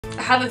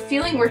have a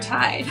feeling we're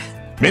tied.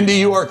 Mindy,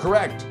 you are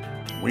correct.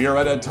 We are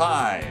at a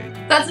tie.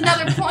 That's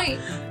another point.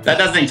 That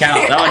doesn't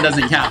count. That one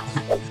doesn't count.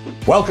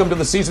 Welcome to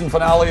the season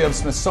finale of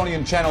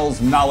Smithsonian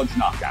Channel's Knowledge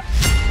Knockout,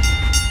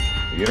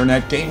 the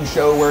internet game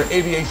show where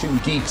aviation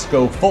geeks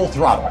go full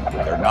throttle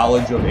with their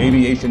knowledge of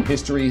aviation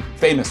history,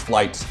 famous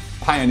flights,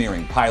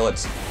 pioneering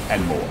pilots,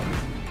 and more.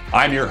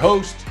 I'm your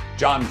host,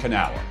 John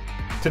Canawa.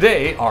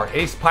 Today, our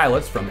ace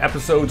pilots from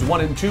episodes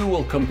 1 and 2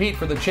 will compete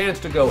for the chance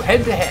to go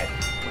head-to-head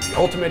with the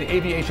ultimate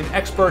aviation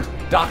expert,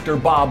 Dr.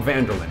 Bob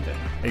Vanderlinden,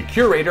 a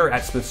curator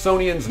at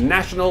Smithsonian's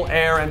National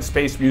Air and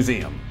Space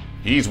Museum.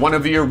 He's one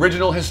of the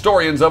original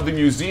historians of the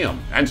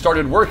museum and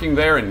started working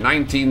there in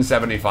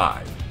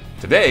 1975.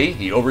 Today,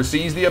 he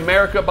oversees the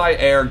America by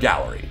Air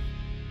Gallery.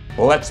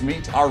 Let's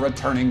meet our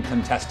returning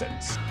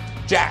contestants.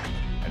 Jack,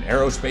 an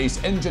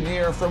aerospace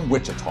engineer from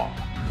Wichita,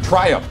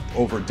 triumphed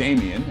over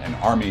Damien, an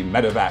Army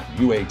medevac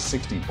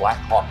UH-60 Black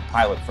Hawk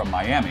pilot from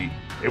Miami.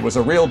 It was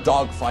a real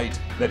dogfight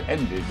that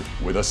ended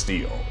with a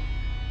steal.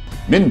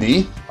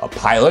 Mindy, a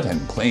pilot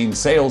and plane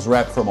sales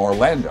rep from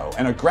Orlando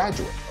and a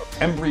graduate of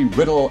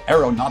Embry-Riddle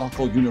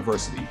Aeronautical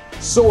University,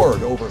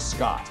 soared over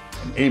Scott,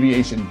 an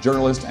aviation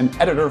journalist and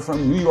editor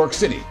from New York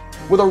City,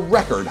 with a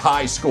record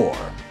high score.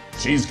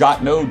 She's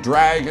got no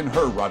drag in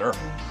her rudder.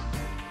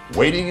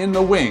 Waiting in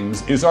the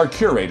wings is our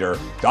curator,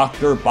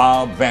 Dr.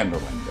 Bob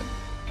Vanderlinden.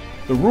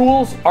 The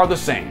rules are the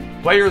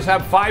same. Players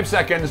have 5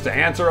 seconds to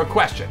answer a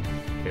question.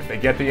 If they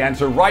get the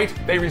answer right,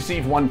 they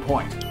receive 1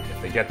 point.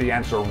 If they get the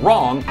answer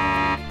wrong,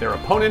 their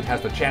opponent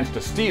has the chance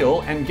to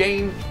steal and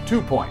gain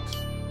 2 points.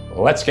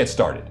 Let's get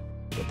started.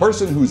 The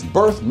person whose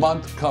birth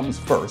month comes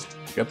first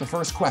gets the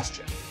first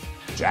question.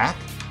 Jack,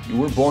 you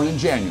were born in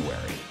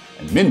January.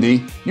 And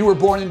Mindy, you were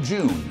born in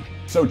June.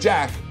 So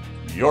Jack,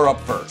 you're up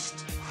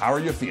first. How are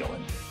you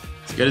feeling?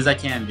 As good as I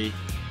can be.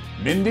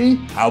 Mindy,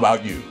 how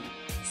about you?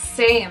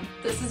 Same.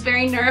 This is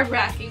very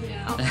nerve-wracking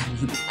now.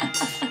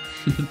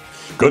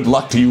 Good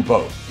luck to you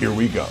both. Here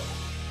we go.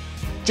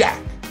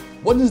 Jack,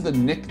 what is the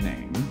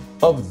nickname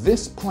of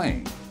this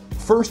plane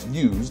first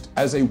used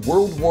as a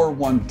World War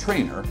I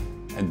trainer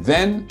and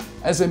then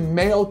as a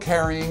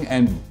mail-carrying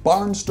and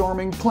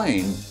barnstorming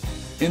plane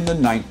in the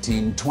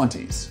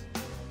 1920s?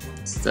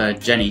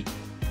 It's Jenny.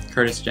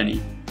 Curtis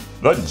Jenny.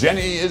 The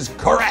Jenny is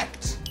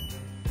correct.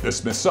 The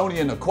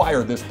Smithsonian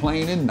acquired this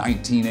plane in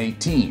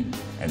 1918,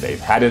 and they've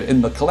had it in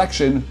the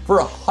collection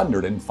for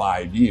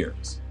 105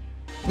 years.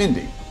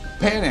 Mindy,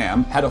 Pan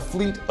Am had a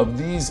fleet of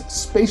these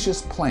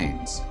spacious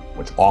planes,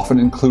 which often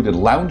included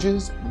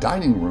lounges,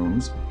 dining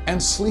rooms,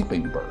 and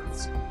sleeping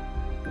berths.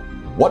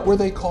 What were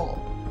they called?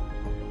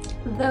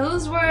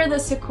 Those were the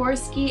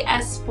Sikorsky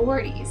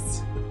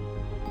S-40s.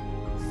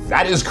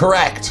 That is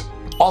correct.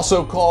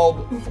 Also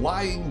called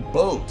flying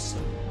boats.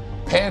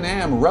 Pan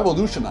Am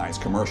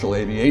revolutionized commercial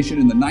aviation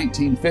in the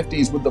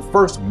 1950s with the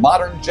first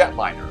modern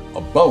jetliner,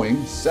 a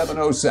Boeing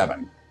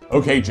 707.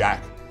 Okay,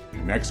 Jack,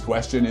 next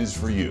question is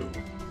for you.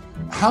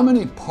 How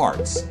many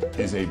parts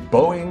is a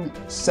Boeing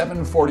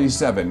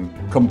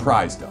 747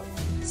 comprised of?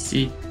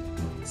 C.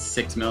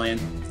 6 million.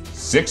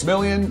 6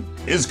 million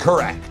is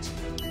correct.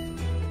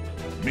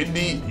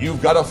 Mindy,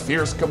 you've got a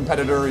fierce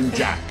competitor in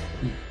Jack.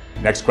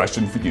 Next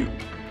question for you.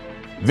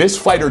 This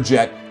fighter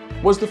jet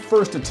was the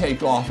first to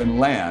take off and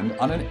land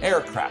on an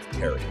aircraft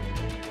carrier.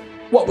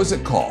 What was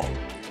it called?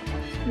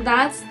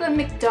 That's the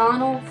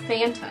McDonnell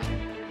Phantom.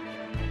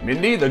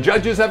 Mindy, the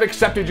judges have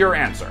accepted your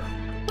answer.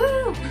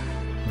 Woo!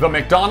 The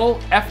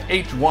McDonnell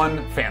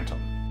FH-1 Phantom.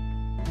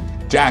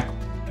 Jack,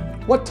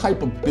 what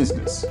type of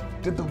business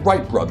did the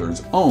Wright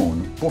brothers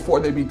own before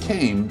they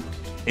became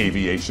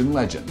aviation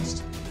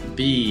legends?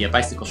 B. A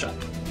bicycle shop.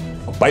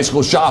 A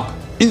bicycle shop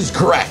is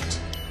correct.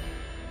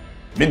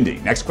 Mindy,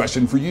 next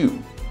question for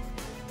you.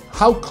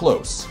 How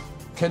close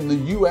can the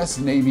U.S.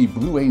 Navy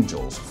Blue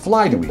Angels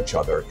fly to each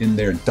other in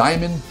their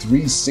Diamond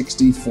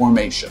 360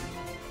 formation?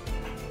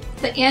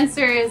 The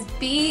answer is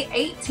B,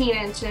 18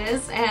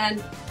 inches,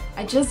 and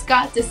I just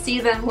got to see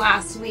them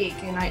last week,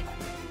 and I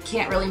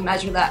can't really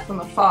measure that from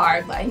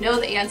afar, but I know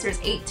the answer is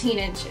 18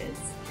 inches.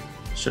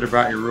 Should have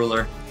brought your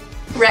ruler.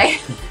 Right.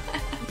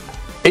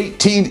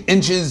 18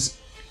 inches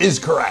is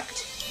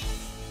correct.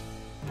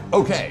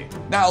 Okay,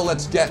 now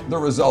let's get the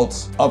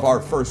results of our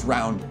first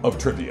round of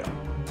trivia.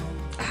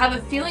 I have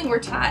a feeling we're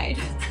tied.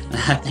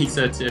 I think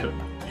so too.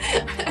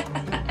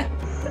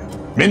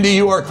 Mindy,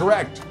 you are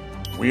correct.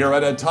 We are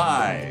at a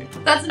tie.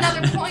 That's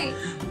another point.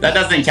 That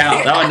doesn't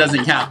count. That one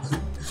doesn't count.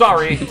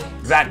 Sorry,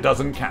 that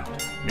doesn't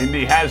count.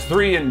 Mindy has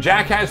 3 and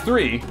Jack has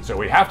 3, so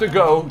we have to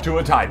go to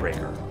a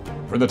tiebreaker.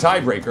 For the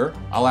tiebreaker,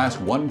 I'll ask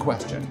one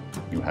question.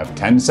 You have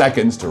 10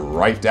 seconds to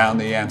write down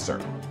the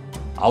answer.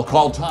 I'll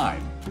call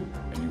time,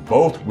 and you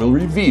both will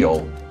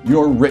reveal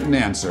your written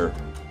answer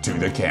to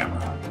the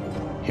camera.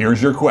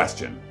 Here's your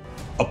question.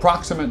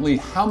 Approximately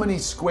how many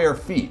square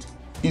feet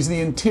is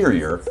the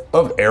interior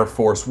of Air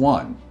Force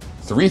One?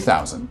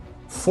 3,000,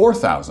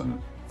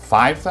 4,000,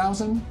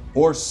 5,000,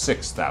 or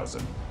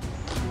 6,000?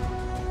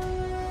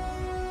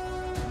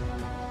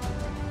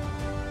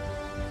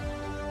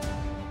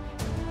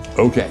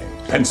 Okay,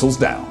 pencils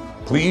down.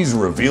 Please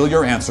reveal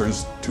your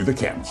answers to the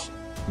camera.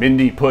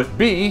 Mindy put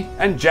B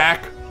and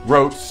Jack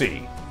wrote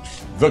C.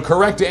 The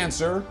correct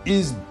answer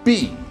is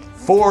B,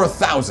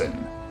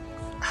 4,000.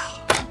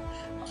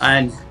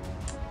 And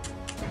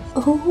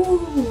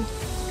Ooh.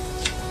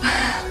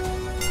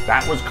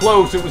 That was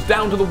close, it was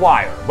down to the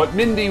wire, but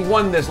Mindy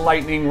won this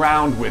lightning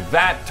round with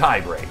that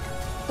tiebreak.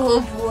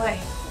 Oh boy.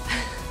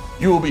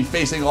 You will be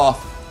facing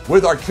off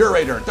with our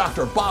curator,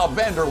 Dr. Bob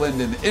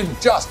Vanderlinden, in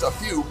just a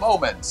few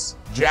moments.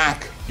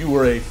 Jack, you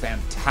were a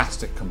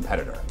fantastic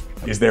competitor.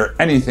 Is there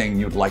anything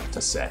you'd like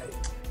to say?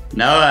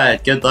 no,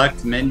 good luck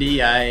to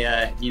Mindy.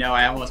 I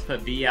almost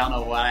put B. I don't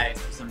know why.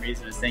 For some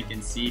reason, I was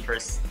thinking C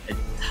first.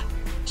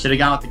 Should have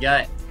gone with the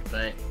gut,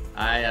 but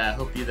I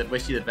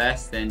wish you the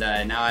best. And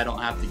now I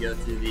don't have to go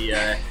through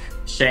the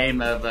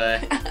shame of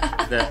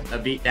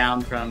a beat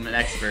down from an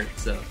expert.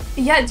 So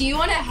Yeah, do you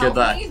want to help Good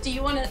luck. me? Do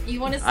you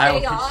want to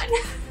stay on?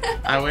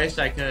 I wish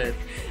I could.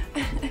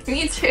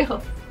 Me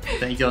too. I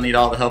think you'll need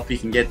all the help you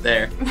can get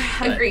there.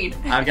 But Agreed.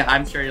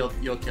 I'm sure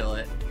you'll kill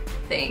it.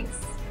 Thanks.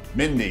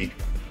 Mindy,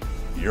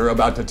 you're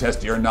about to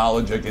test your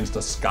knowledge against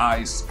a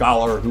Sky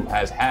scholar who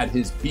has had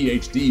his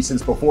PhD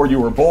since before you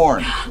were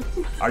born.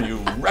 Are you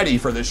ready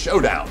for this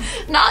showdown?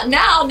 Not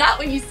now, not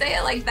when you say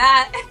it like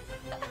that.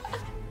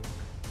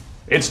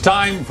 It's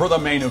time for the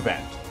main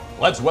event.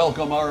 Let's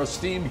welcome our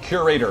esteemed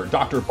curator,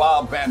 Dr.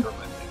 Bob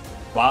Vanderlinden.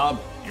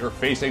 Bob, you're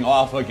facing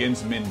off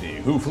against Mindy,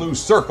 who flew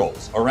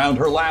circles around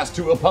her last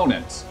two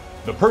opponents.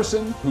 The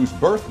person whose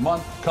birth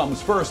month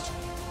comes first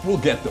will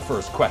get the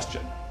first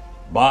question.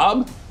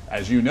 Bob,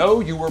 as you know,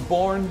 you were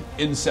born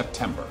in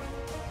September.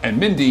 And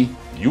Mindy,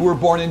 you were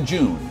born in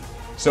June.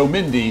 So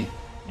Mindy,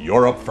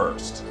 you're up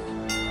first.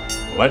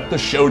 Let the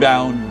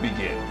showdown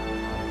begin.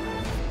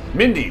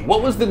 Mindy,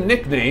 what was the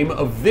nickname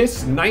of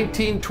this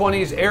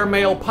 1920s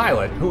airmail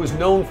pilot who was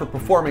known for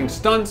performing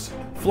stunts,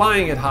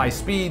 flying at high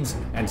speeds,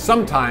 and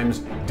sometimes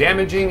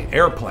damaging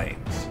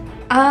airplanes?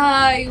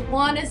 I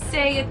want to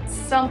say it's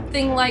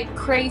something like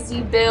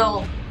Crazy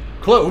Bill.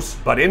 Close,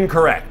 but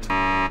incorrect.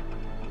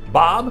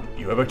 Bob,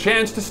 you have a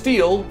chance to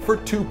steal for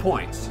 2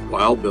 points.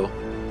 Wild Bill.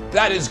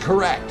 That is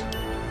correct.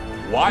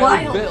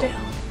 Wild Bill.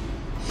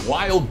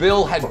 Wild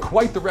Bill had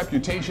quite the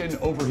reputation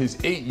over his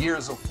 8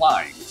 years of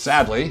flying.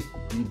 Sadly,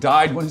 he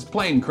died when his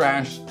plane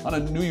crashed on a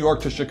New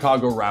York to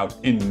Chicago route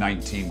in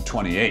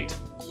 1928.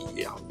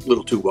 Yeah, a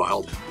little too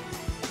wild.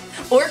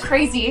 Or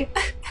crazy.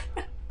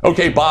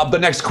 Okay, Bob, the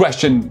next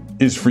question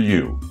is for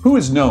you. Who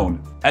is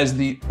known as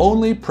the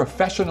only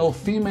professional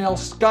female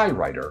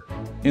skywriter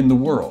in the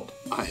world?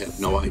 I have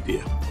no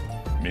idea.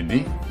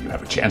 Mindy, you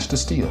have a chance to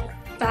steal.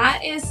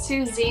 That is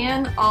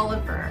Suzanne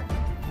Oliver.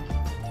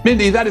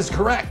 Mindy, that is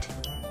correct.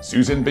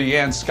 Susan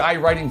began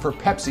skywriting for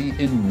Pepsi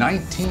in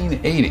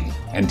 1980,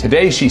 and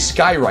today she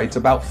skywrites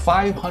about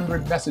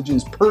 500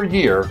 messages per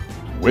year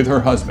with her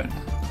husband.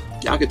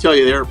 Yeah, I could tell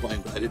you the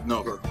airplane, but I didn't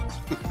know her.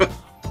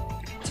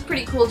 It's a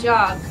pretty cool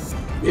job.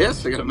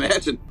 Yes, I can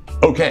imagine.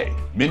 Okay,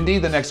 Mindy,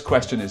 the next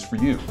question is for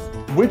you.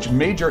 Which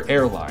major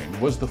airline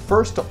was the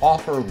first to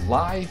offer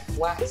lie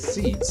flat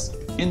seats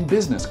in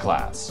business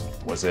class?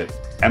 Was it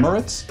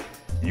Emirates,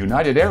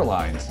 United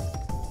Airlines,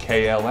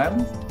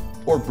 KLM,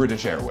 or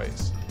British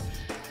Airways?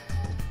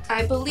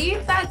 I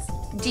believe that's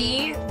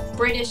D,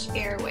 British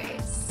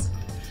Airways.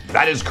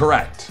 That is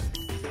correct.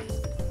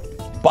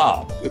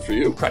 Bob, Good for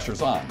you.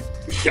 pressure's on.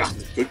 Yeah,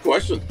 good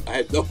question. I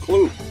had no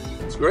clue.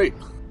 It's great.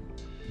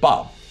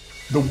 Bob,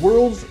 the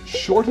world's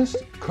shortest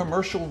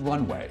commercial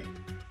runway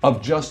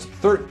of just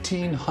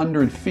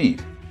 1,300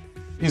 feet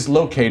is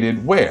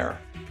located where?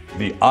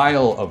 The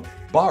Isle of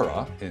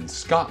Barra in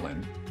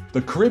Scotland,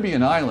 the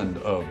Caribbean island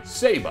of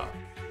Saba,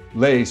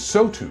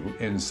 Lesotho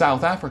in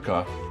South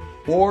Africa,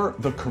 or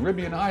the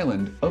Caribbean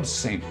island of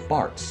St.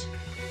 Bart's?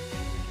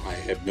 I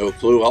have no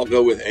clue. I'll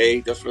go with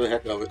A just for the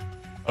heck of it.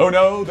 Oh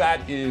no,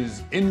 that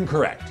is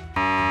incorrect.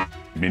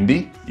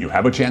 Mindy, you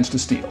have a chance to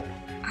steal.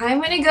 I'm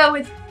going to go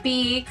with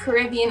B,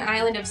 Caribbean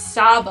island of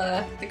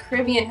Saba. The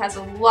Caribbean has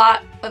a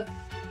lot of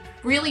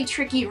really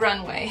tricky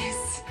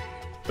runways.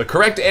 The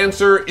correct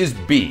answer is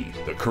B,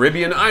 the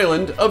Caribbean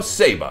island of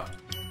Saba.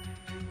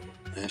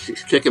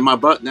 She's kicking my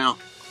butt now.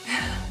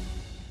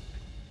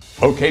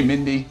 Okay,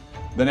 Mindy,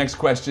 the next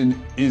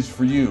question is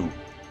for you.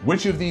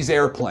 Which of these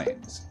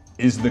airplanes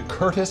is the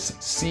Curtiss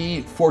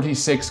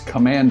C-46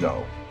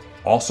 Commando,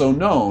 also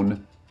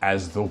known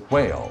as the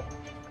Whale?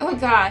 Oh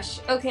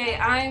gosh. Okay,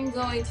 I'm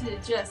going to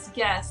just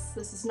guess.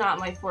 This is not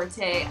my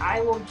forte.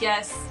 I will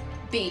guess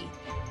B.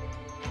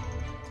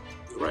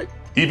 Right.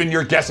 Even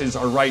your guesses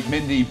are right,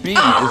 Mindy. B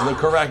is the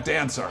correct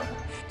answer.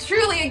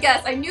 Truly a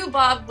guess. I knew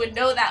Bob would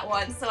know that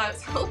one, so I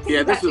was hoping Yeah,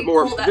 that this is we'd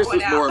more. pull that This one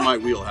is more out. in my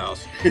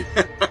wheelhouse.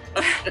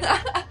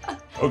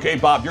 Okay,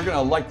 Bob, you're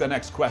gonna like the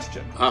next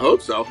question. I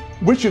hope so.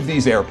 Which of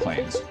these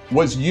airplanes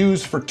was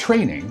used for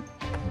training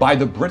by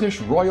the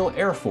British Royal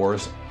Air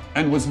Force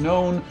and was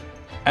known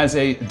as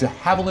a de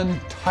Havilland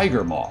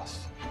Tiger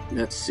Moth?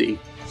 Let's see.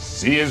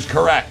 C is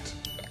correct.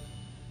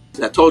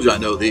 I told you I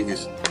know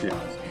these. Yeah.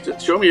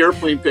 Just show me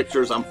airplane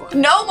pictures. I'm fine.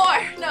 No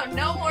more.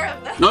 No more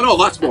of them. No,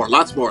 lots more.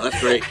 Lots more. That's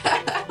great.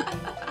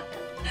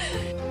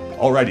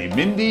 Alrighty,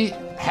 Mindy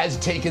has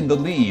taken the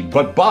lead,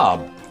 but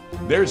Bob,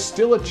 there's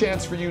still a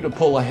chance for you to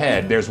pull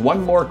ahead. There's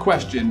one more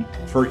question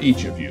for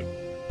each of you.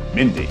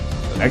 Mindy,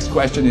 the next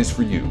question is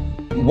for you.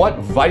 What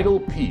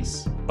vital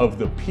piece of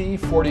the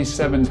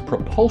P-47's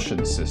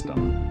propulsion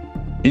system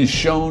is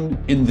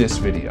shown in this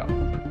video?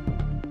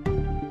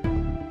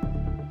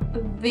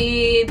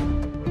 The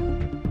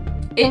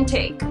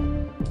intake.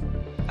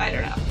 I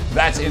don't know.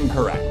 That's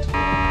incorrect.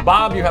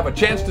 Bob, you have a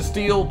chance to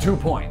steal 2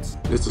 points.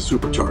 It's a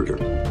supercharger.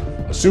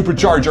 A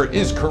supercharger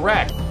is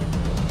correct.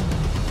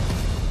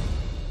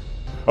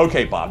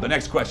 Okay, Bob, the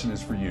next question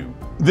is for you.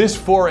 This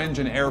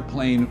 4-engine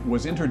airplane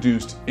was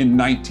introduced in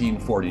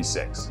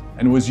 1946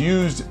 and was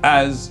used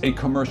as a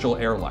commercial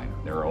airliner.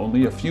 There are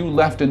only a few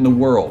left in the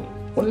world.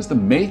 What is the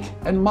make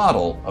and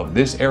model of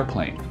this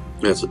airplane?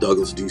 That's a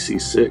Douglas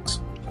DC-6.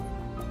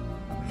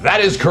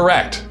 That is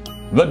correct.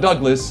 The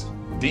Douglas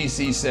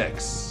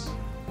DC-6.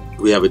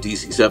 We have a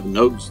DC-7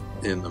 nose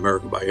in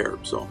American by Air,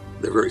 so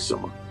they're very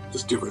similar,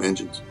 just different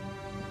engines.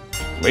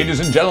 Ladies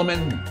and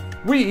gentlemen,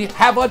 We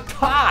have a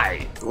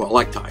tie. Well, I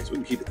like ties. We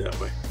can keep it that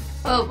way.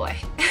 Oh boy.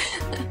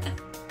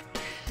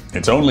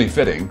 it's only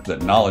fitting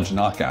that Knowledge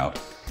Knockout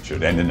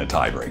should end in a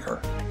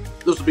tiebreaker.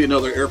 This will be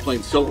another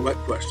airplane silhouette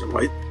question,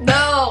 right?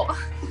 No,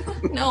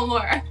 no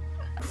more.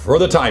 For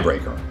the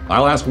tiebreaker,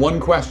 I'll ask one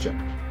question.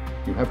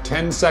 You have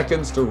 10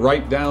 seconds to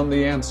write down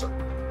the answer.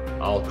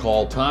 I'll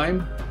call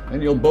time,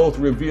 and you'll both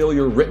reveal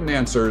your written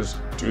answers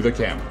to the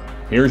camera.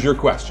 Here's your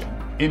question.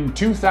 In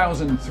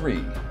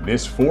 2003,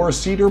 this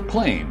 4-seater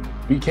plane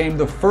became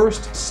the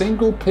first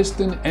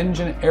single-piston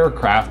engine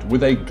aircraft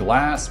with a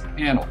glass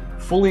panel,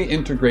 fully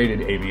integrated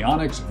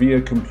avionics via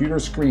computer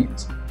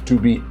screens, to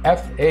be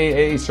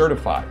FAA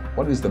certified.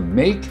 What is the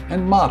make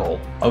and model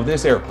of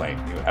this airplane?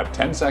 You have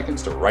 10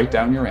 seconds to write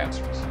down your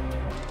answers.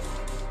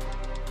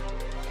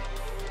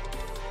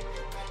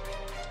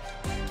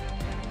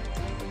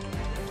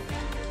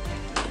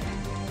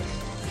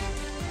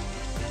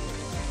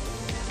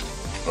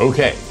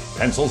 Okay,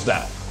 pencils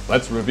down.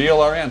 Let's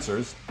reveal our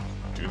answers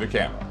to the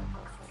camera.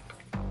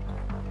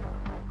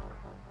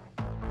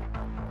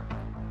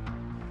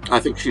 I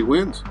think she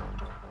wins.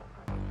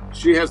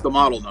 She has the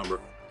model number.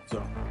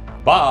 So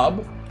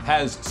Bob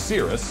has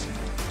Cirrus,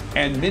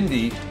 and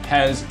Mindy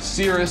has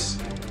Cirrus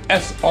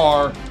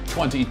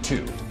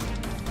SR-22.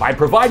 By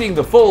providing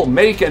the full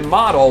make and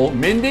model,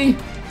 Mindy,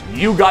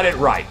 you got it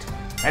right.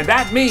 And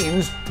that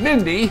means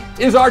Mindy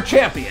is our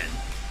champion.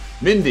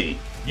 Mindy,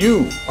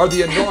 you are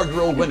the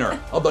inaugural winner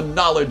of the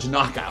Knowledge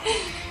Knockout,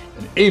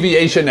 an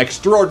aviation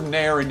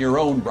extraordinaire in your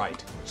own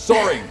right,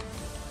 soaring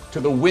to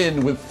the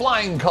wind with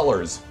flying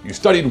colors. You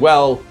studied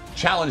well,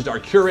 challenged our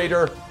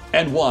curator,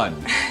 and won.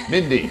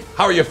 Mindy,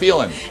 how are you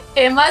feeling?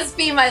 It must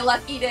be my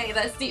lucky day.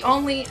 That's the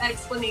only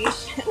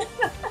explanation.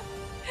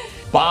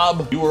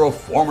 Bob, you were a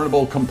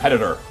formidable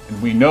competitor,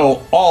 and we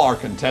know all our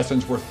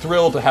contestants were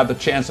thrilled to have the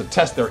chance to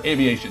test their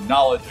aviation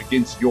knowledge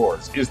against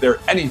yours. Is there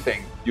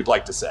anything you'd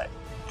like to say?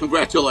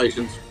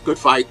 congratulations. Good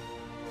fight.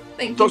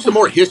 Thank Throw you. some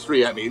more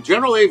history at me.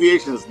 General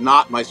aviation is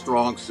not my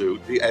strong suit,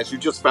 as you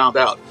just found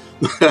out.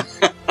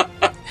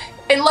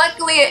 And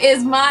luckily it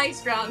is my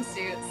strong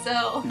suit,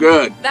 so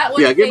Good. that would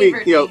Yeah, give me,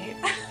 favor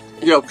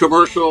me.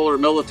 commercial or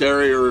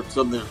military or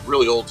some of the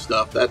really old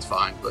stuff. That's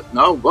fine. But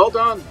no, well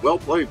done. Well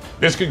played.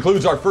 This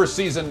concludes our first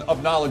season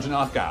of Knowledge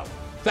Knockout.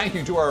 Thank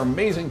you to our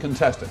amazing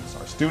contestants,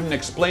 our student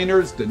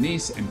explainers,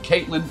 Denise and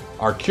Caitlin,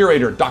 our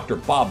curator, Dr.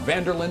 Bob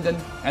Vanderlinden,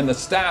 and the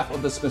staff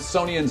of the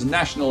Smithsonian's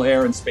National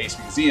Air and Space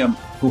Museum,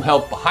 who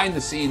helped behind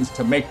the scenes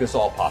to make this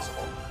all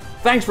possible.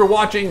 Thanks for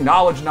watching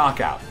Knowledge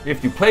Knockout.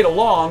 If you played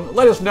along,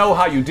 let us know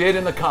how you did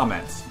in the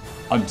comments.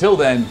 Until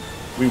then,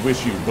 we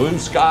wish you blue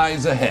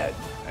skies ahead.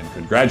 And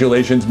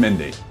congratulations,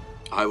 Mindy.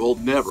 I will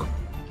never,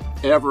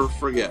 ever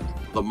forget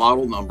the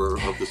model number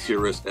of the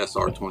Cirrus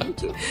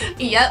SR-22.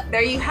 Yep,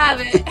 there you have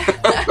it.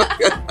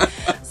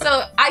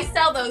 So I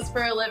sell those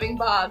for a living,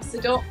 Bob, so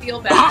don't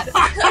feel bad.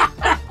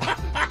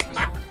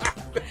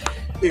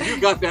 If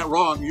you got that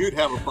wrong, you'd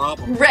have a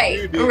problem.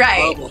 Right, You'd be in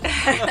right. trouble.